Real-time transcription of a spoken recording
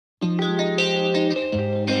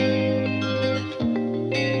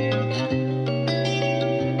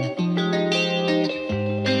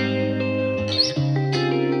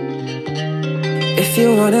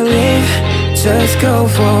you wanna leave, just go,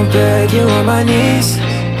 won't beg you on my knees.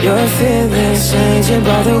 Your feelings changing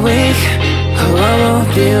by the week. Oh, I won't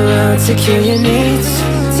be around to cure your needs,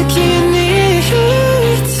 to cure your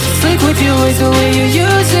needs. Slick with you is the way you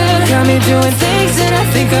use it. Got me doing things that I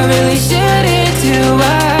think I really shouldn't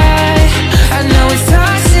do.